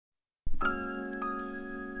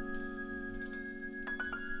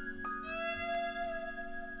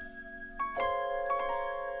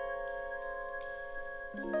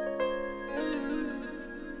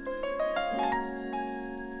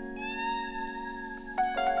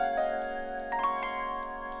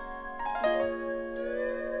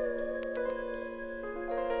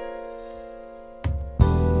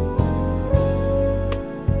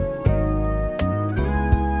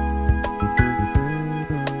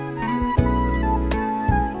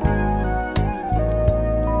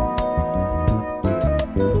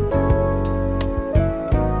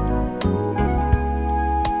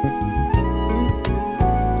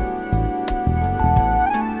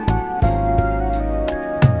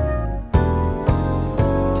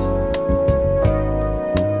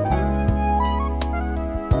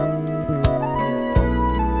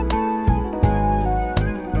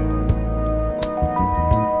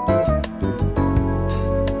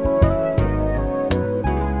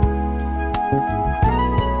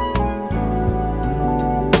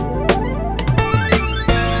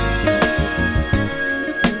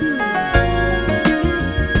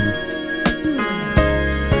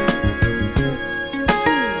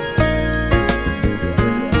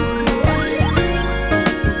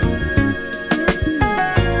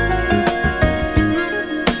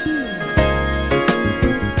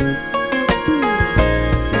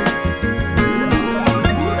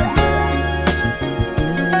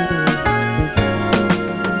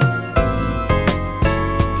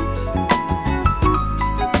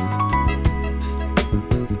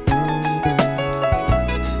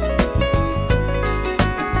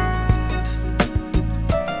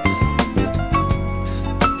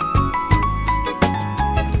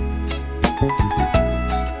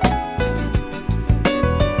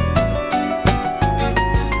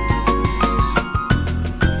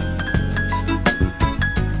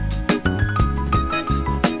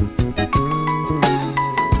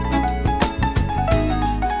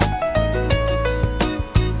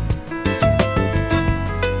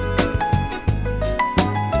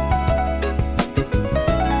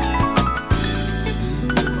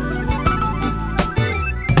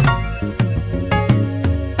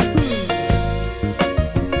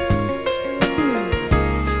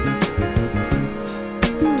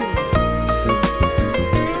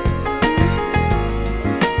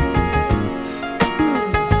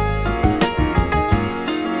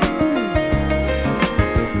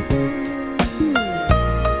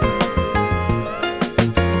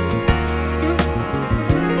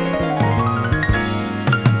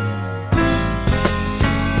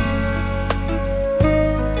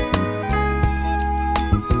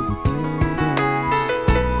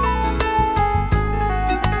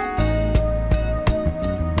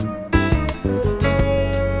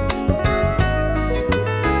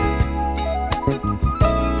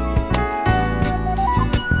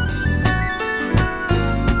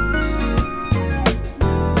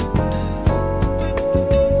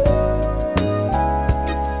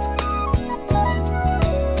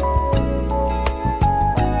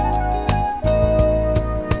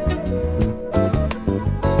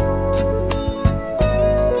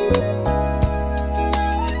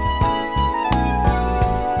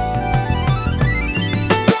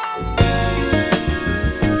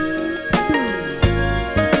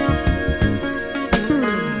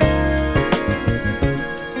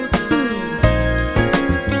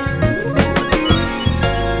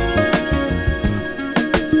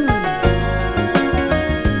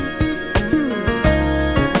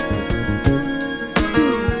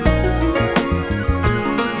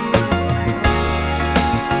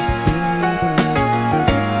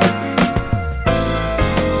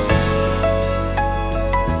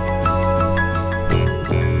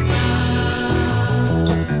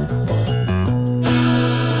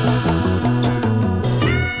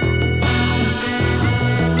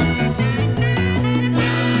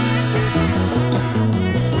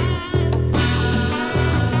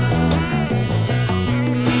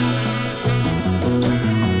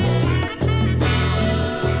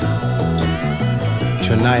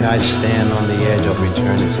Tonight I stand on the edge of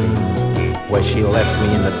eternity, where she left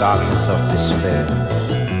me in the darkness of despair.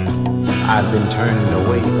 I've been turned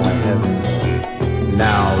away by heaven.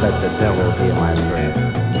 Now let the devil hear my prayer.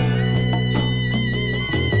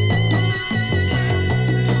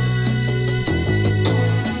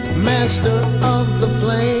 Master of the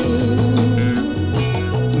flame,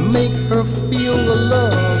 make her feel the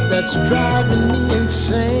love that's driving me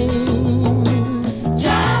insane.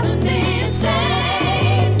 Driving me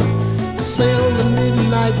insane. Sail the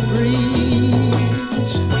midnight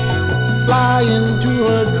breeze, fly into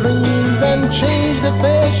her dreams and change the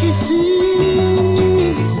face she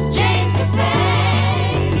sees. Change the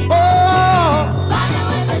face. Oh, Find her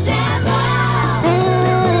with the devil.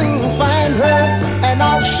 Find her and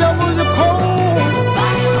I'll shovel your coal.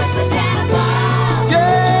 Find her with the devil.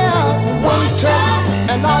 Yeah, one touch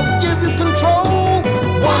and I'll give you control.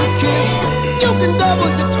 One kiss, you can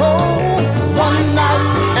double your toll. One night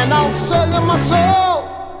and I'll sell you my soul.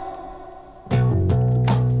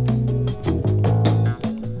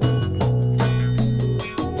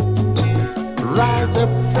 Rise up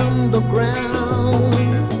from the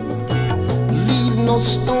ground, leave no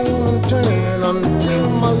stone unturned until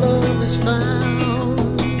my love is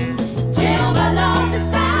found. Till my love is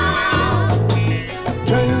found.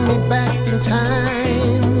 Turn me back in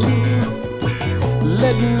time,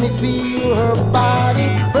 let me feel her body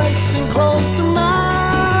pressing close to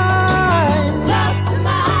mine. Close to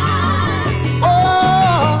mine.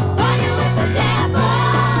 Oh, Find her with the devil.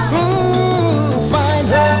 find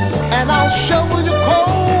her and I'll shovel your coal.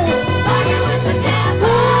 Find her with the devil.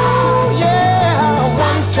 Oh yeah,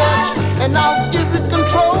 one touch and I'll give you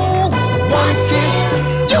control. One kiss,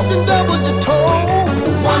 you can double your toll.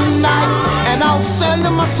 One night and I'll sell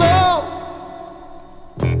you my soul.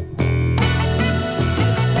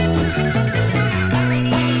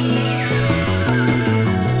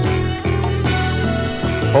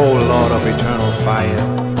 Oh Lord of eternal fire,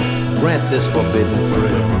 grant this forbidden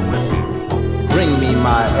thrill. Bring me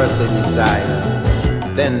my earthly desire,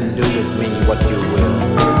 then do with me what you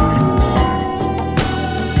will.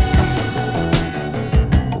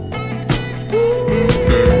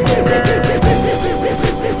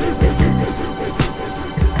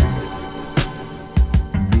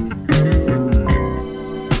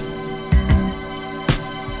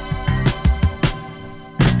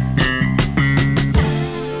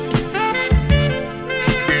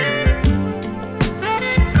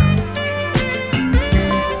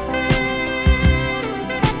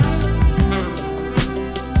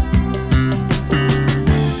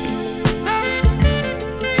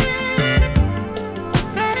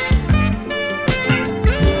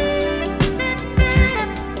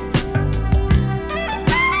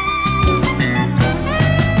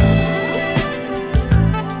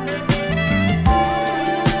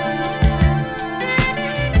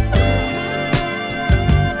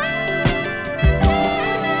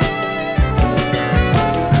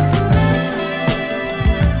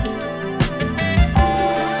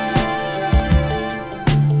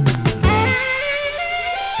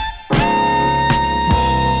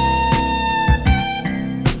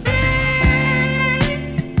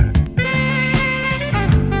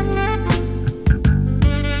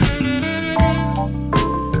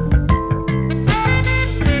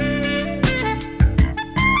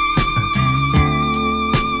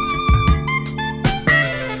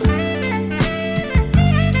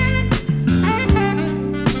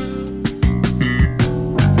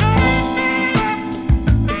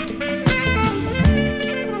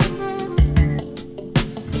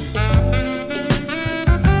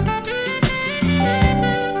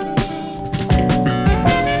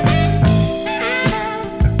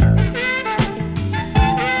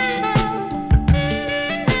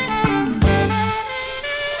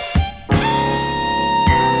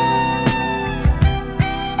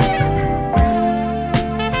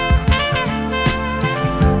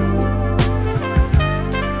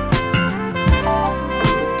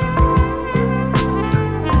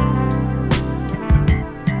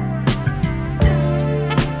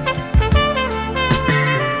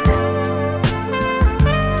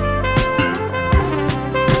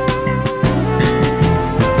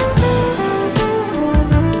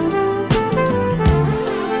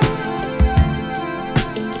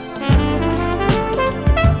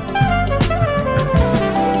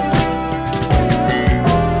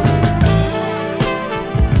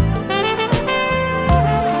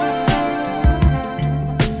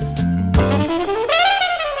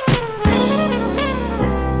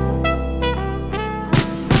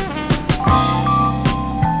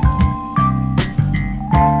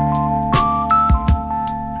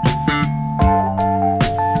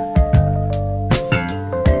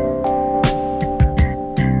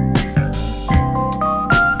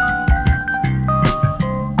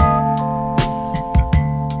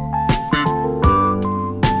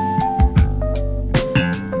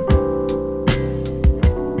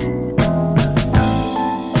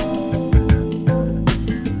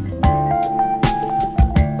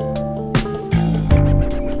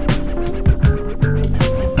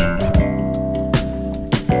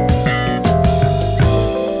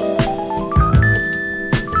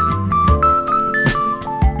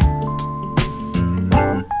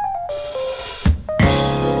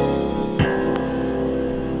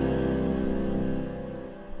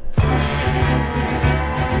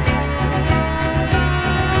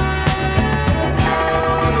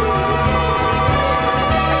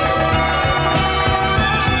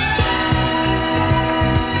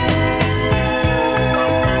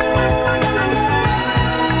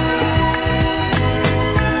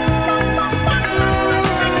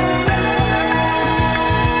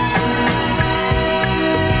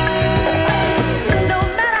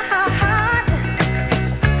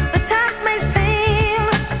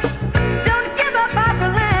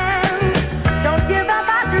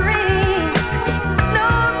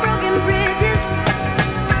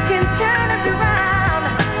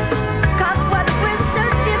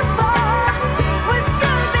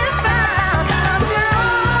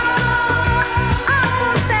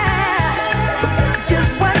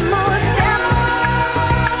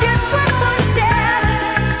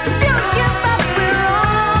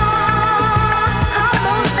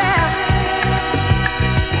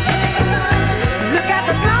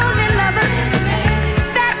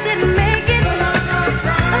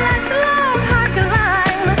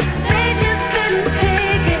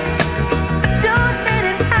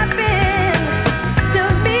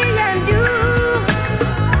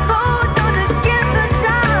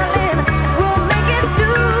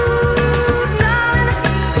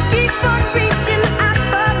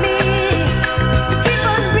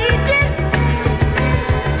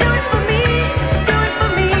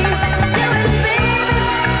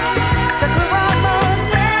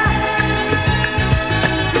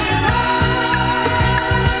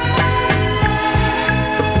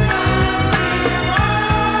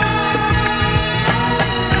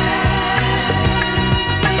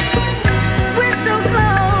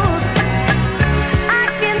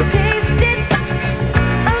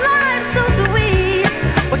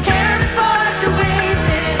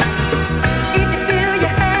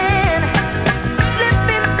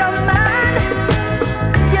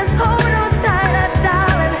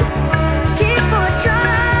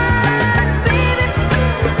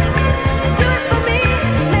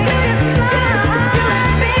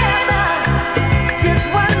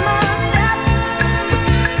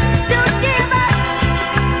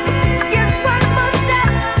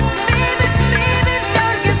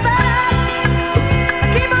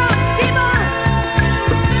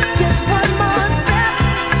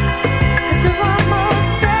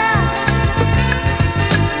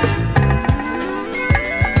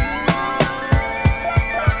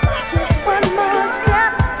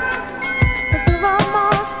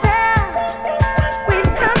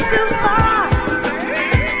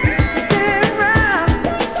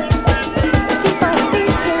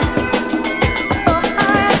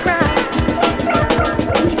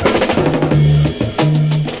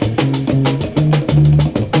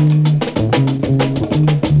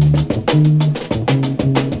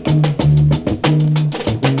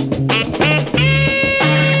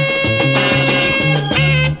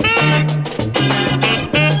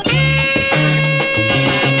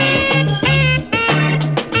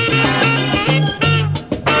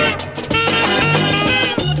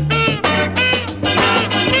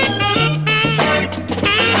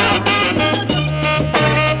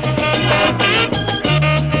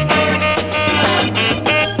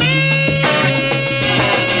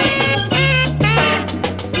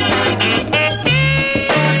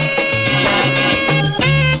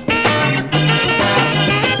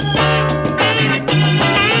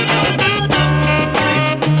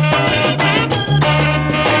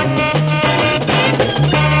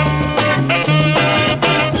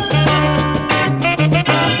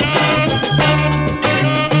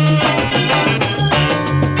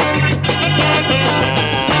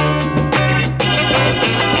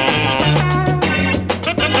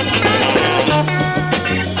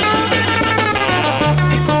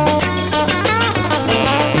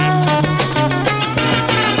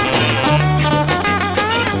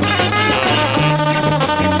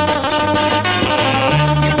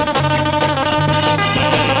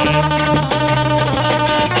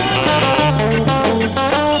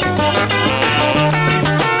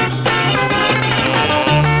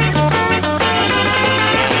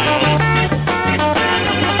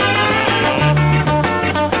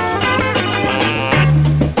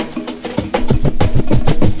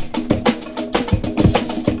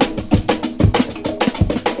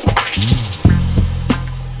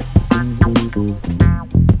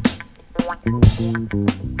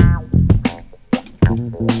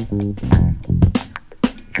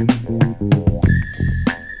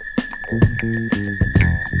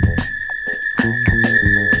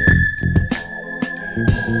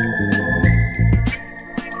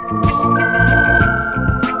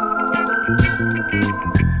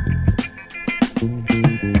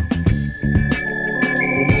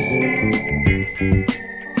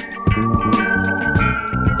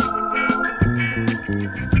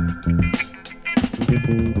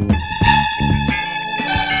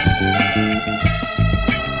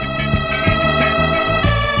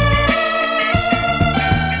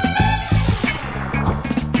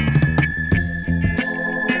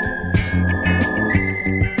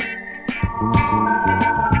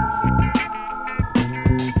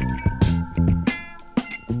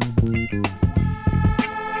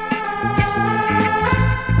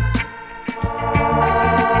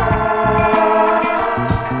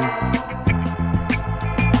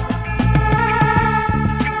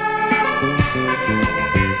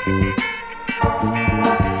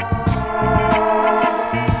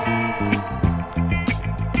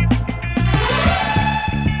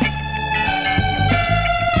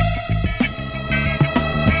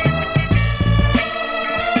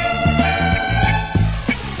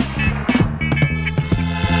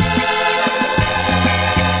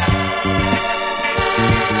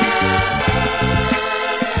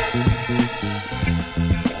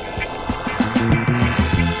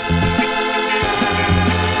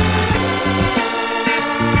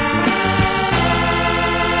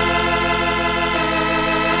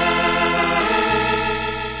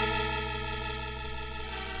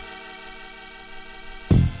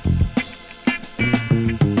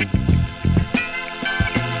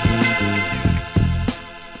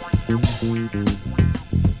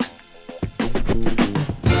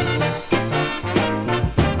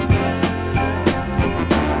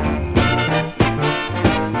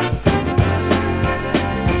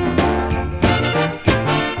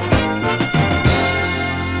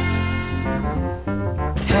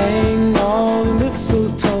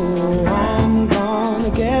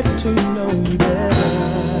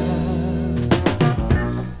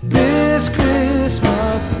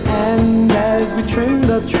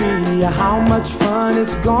 How much fun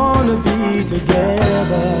it's gonna be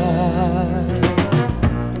together.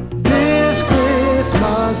 This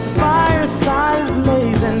Christmas, the fireside is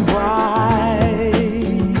blazing bright.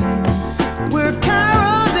 We're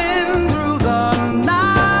caroling through the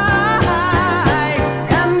night,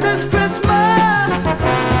 and this Christmas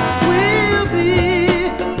will be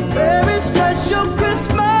a very special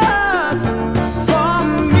Christmas for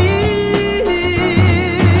me.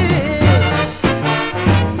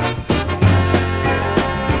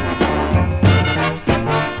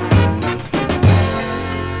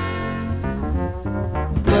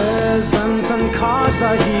 Presents and cards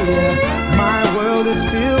are here. My world is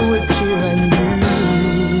filled with cheer and you.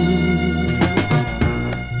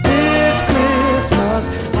 This Christmas,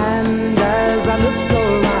 and as I look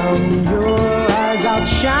around, your eyes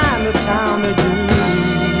outshine the town they do.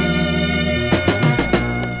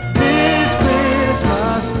 This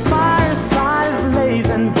Christmas, fireside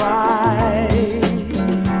blazing bright.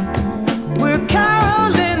 We're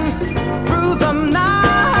caroling through the night.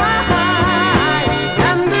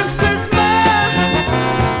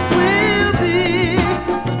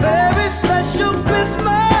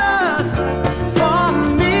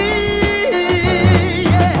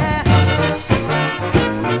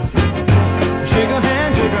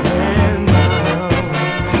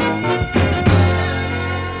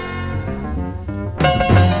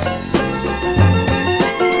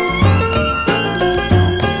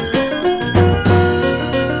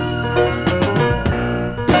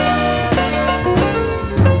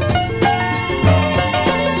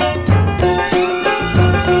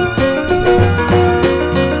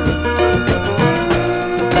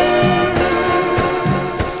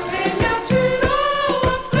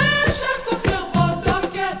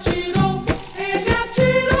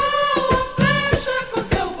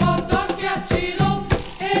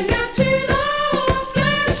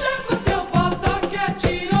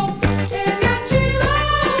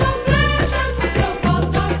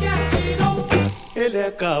 Ele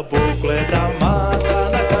é caboclo, é da mata,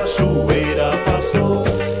 na cachoeira passou.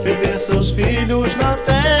 Viver seus filhos na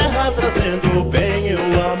terra, trazendo o bem e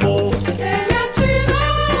o amor. Ele atirou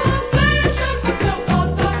a flecha com seu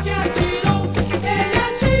botão que atirou. Ele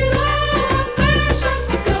atirou a flecha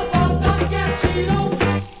com seu botão que atirou.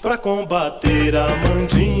 Pra combater a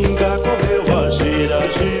mandinga, correu a gira,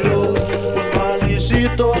 girou. Os males de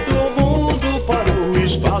todo mundo para o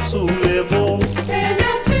espaço levou. Ele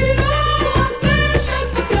atirou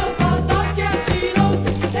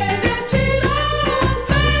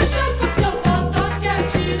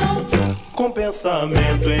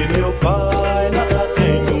pensamento em meu pai, nada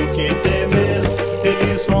tenho que temer.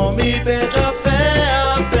 Ele só me pede a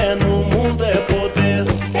fé no mundo é poder.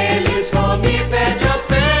 Ele só me pede a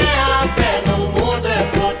fé no mundo é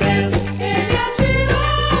poder. Ele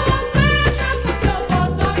atirou a flecha com seu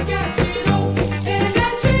botão que atirou. Ele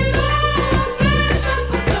atirou a flecha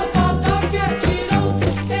com seu botão que atirou.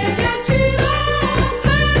 Ele atirou a flecha com seu botão que atirou.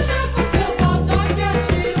 Ele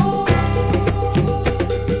atirou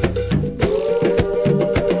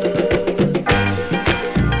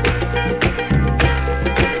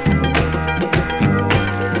a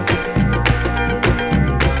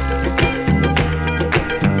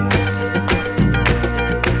flecha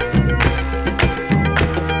com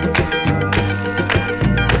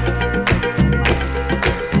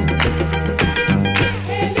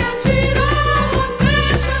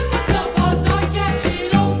seu botão que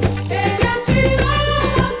atirou. Ele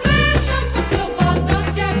atirou a flecha com seu botão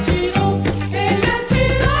que atirou. Ele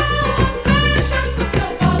atirou a flecha com seu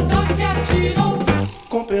botão que atirou.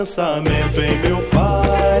 Com pensamento em meu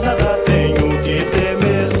pai, nada tenho que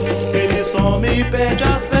temer. Ele só me pede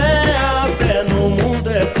a fé no mundo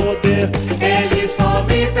é poder. Ele só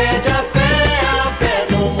me pede a fé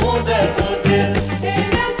no mundo é poder.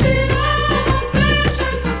 Ele atirou a flecha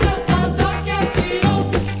com seu botão que atirou.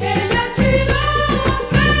 Ele atirou a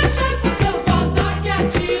flecha com seu botão que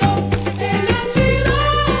atirou. Ele atirou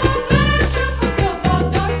a flecha com seu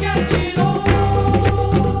botão que atirou.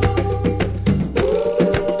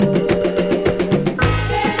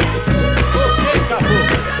 Ok, acabou.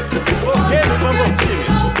 Ok, meu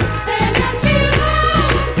bamboquinho. Ele atirou a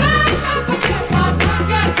flecha com seu botão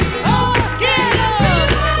que atirou. Ele atirou a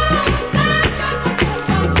flecha com seu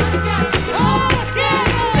botão que atirou. Ele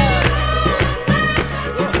atirou a flecha com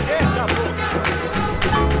seu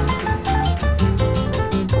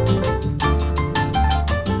botão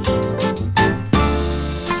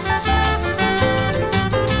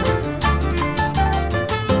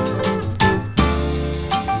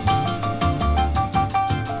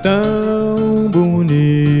Tão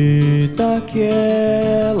bonita que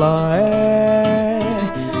ela é,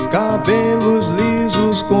 cabelos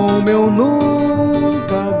lisos como eu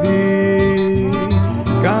nunca vi,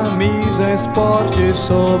 camisa esporte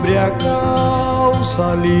sobre a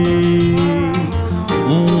calça ali,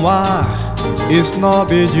 um ar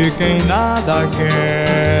snob de quem nada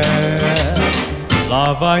quer.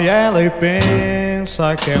 Lá vai ela e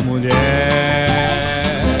pensa que é mulher.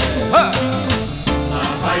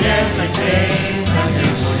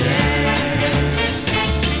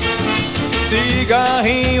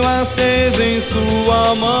 Cigarrinho aceso em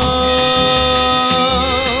sua mão,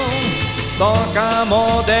 toca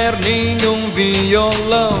moderninho um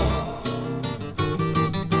violão.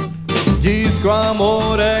 Diz que o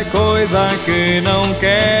amor é coisa que não quer.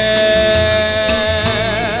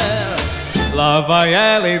 Lá vai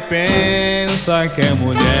ela e pensa que é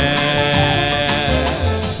mulher.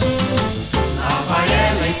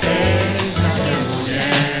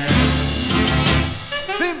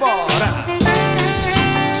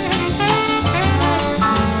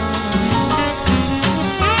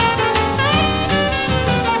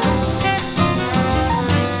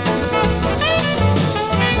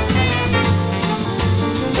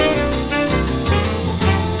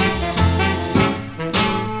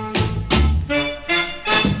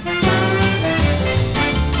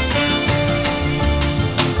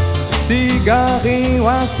 Cigarrinho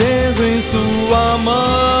aceso em sua mão,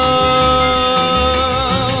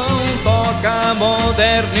 toca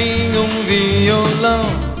moderninho um violão.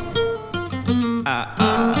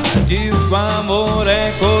 Diz que o amor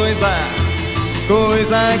é coisa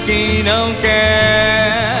que não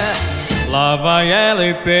quer. Lá vai ela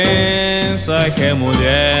e pensa que é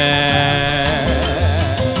mulher.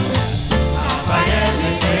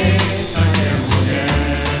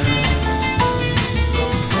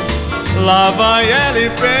 Lá vai ela e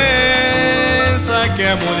pensa que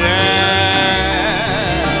é mulher.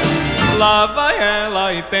 Lá vai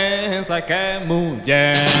ela e pensa que é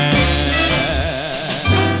mulher.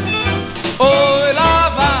 Oi, lá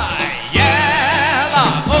vai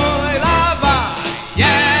ela. Oi, lá vai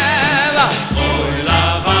ela. Oi,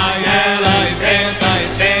 lá vai ela e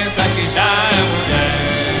pensa que já é mulher.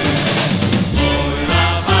 Oi,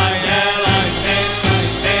 lá vai ela e pensa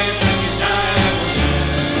que já é mulher.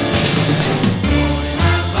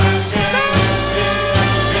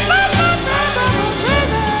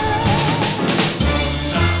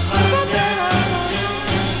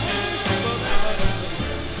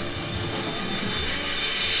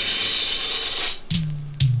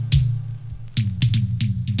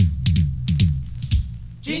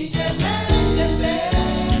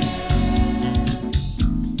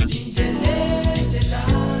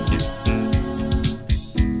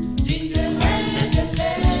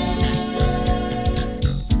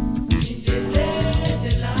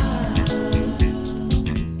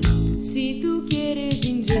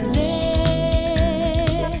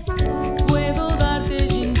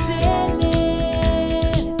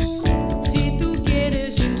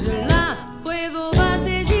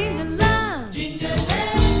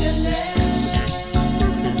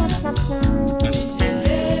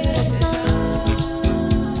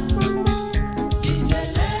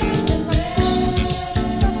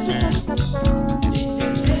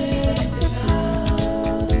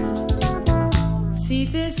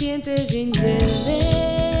 sientes gingerle,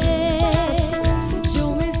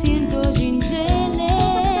 yo me siento gingerle.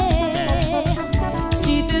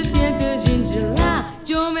 Si te sientes gingerla,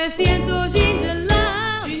 yo me siento gingerla.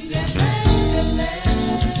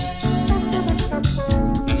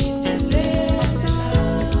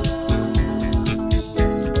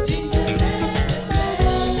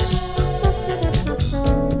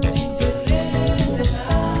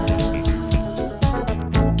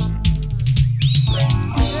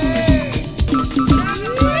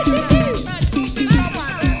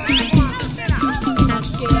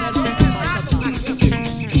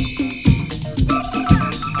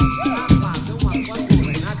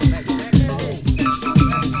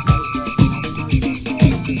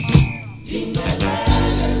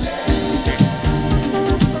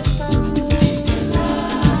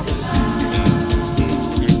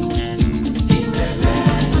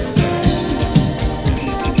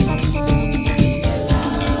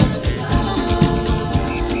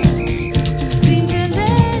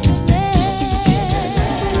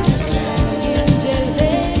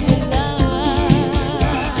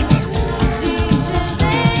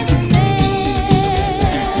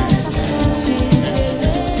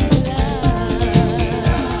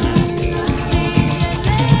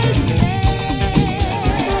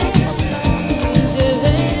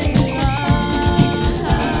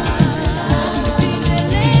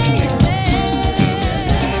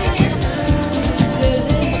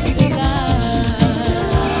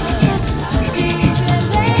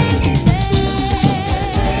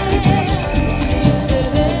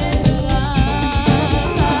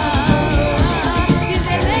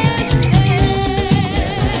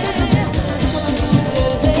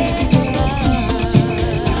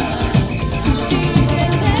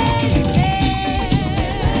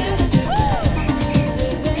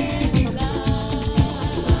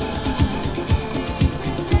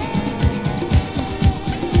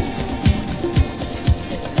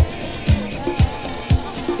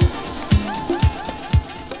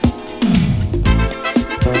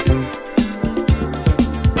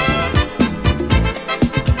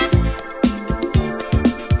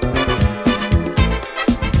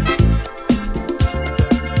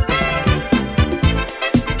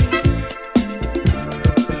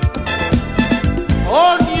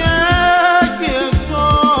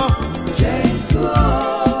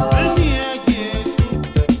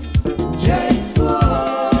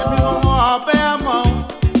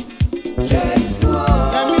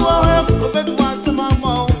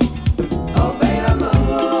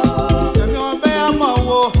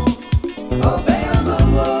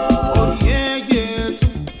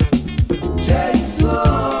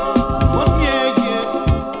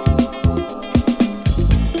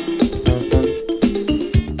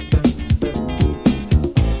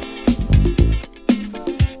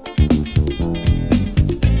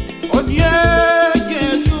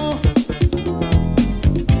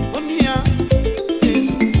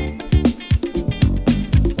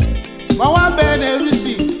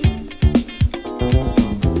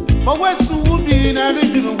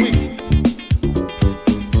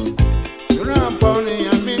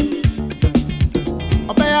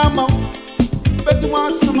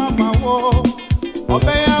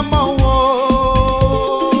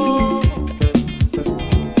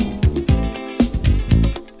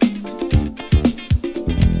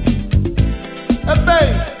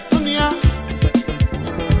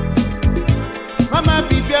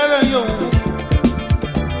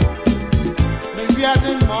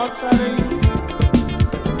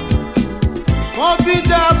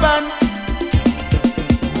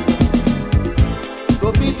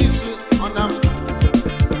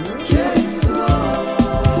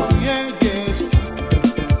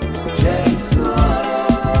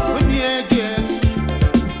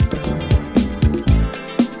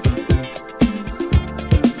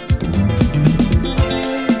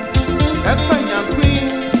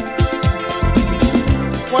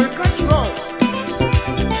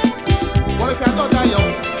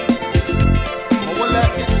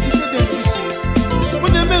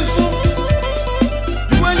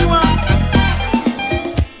 When you are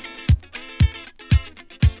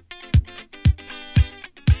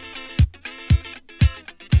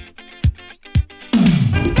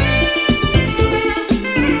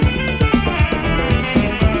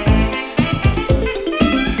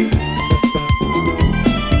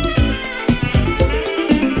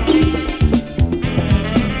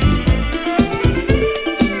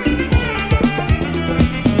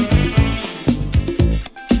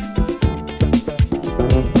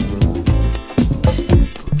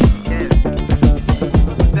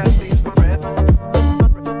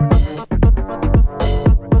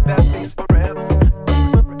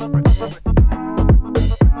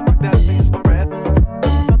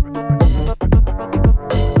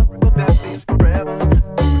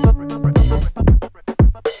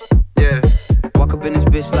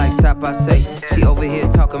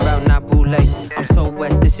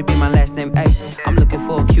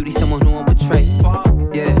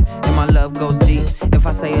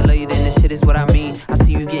love you, then this shit is what I mean. I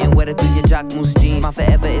see you getting wetter through your jock moose jeans. My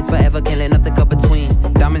forever is forever, can't let nothing go between.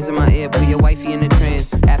 Diamonds in my ear, put your wifey in the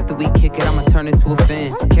trance. After we kick it, I'ma turn it to a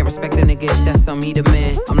fan. Can't respect a nigga if that's something he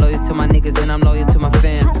demand. I'm loyal to my niggas and I'm loyal to my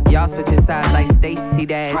fam. Y'all switching sides like Stacey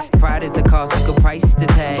Dash. Pride is the cost, you can price the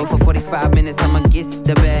tag. But for 45 minutes, I'ma get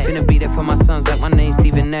the bag. Finna be there for my sons like my name's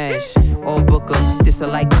Stephen Nash. Or Booker, this a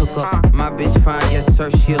light cookup. My bitch fine, yes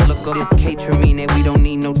sir, she a looker. This catering mean that we don't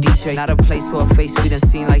need no DJ. Not a place for a face we done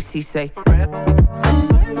seen like C-Say. Forever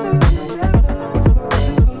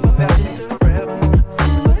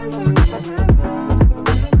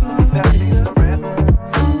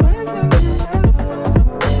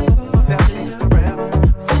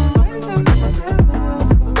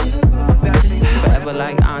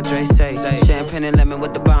like Andre say. Champagne and lemon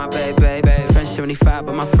with the Bombay, baby. French 75,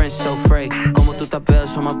 but my French so frayed. Como tu tapel,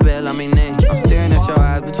 show my bill, I mean name. I'm staring at your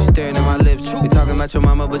eyes, but you staring at my lips. We talking about your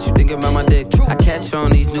mama, but you thinking about my dick. I catch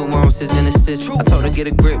on these nuances and assists. I told her get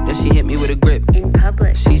a grip, then she hit me with a grip. In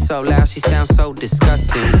public. She so loud, she sounds so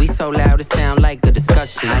disgusting. We so loud, it sound like a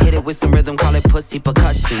discussion. I hit it with some rhythm, call it pussy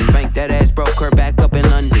percussion. Spank that ass, broke her back up in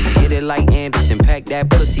London. Hit it like Anderson, pack that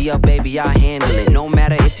pussy up, baby, I handle it. No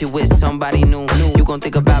matter if you with somebody new, you gon'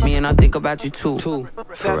 think about me and I think about you too.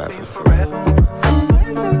 Forever.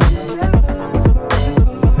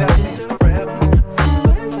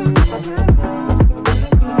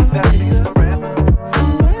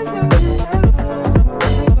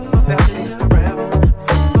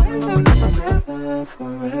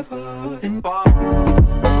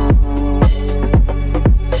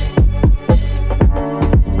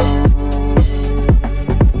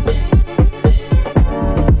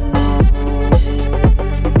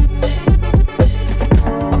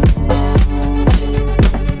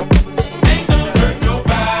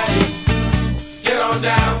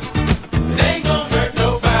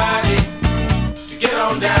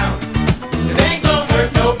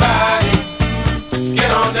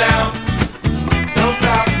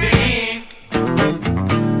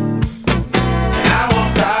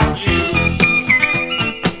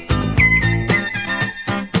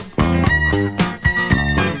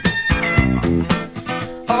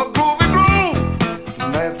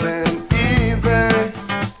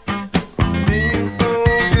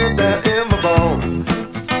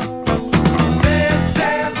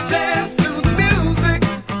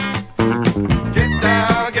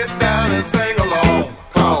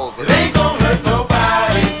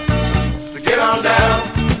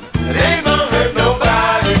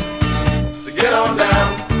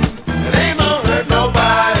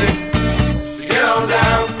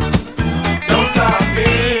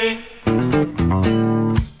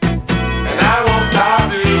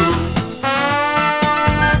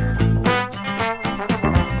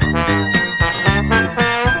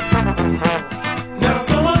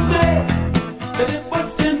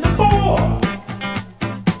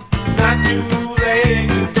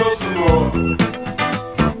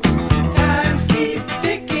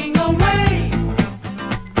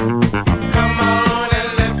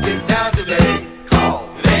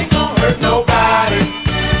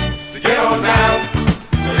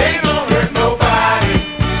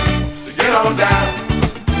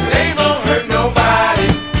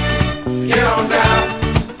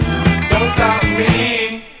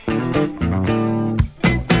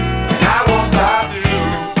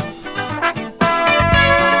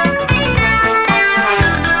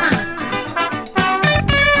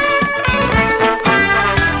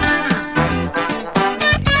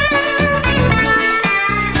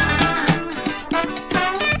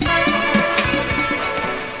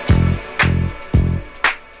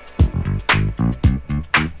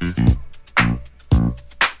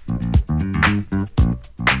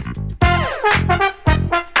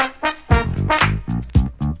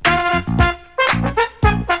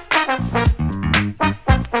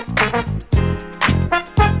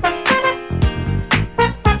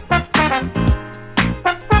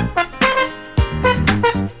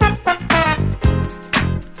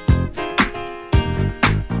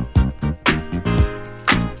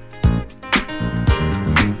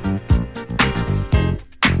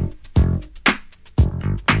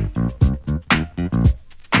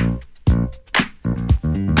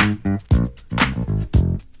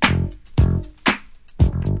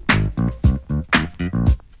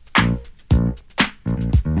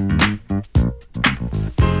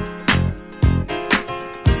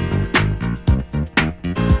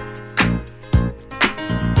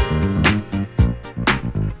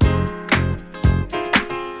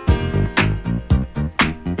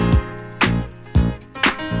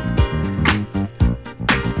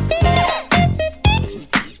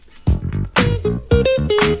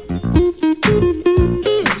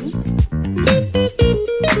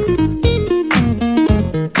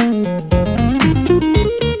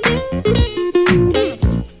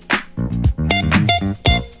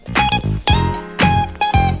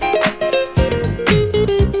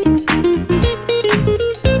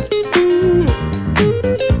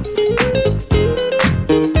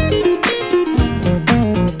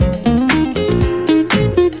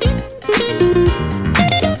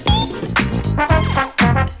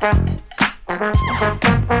 Thank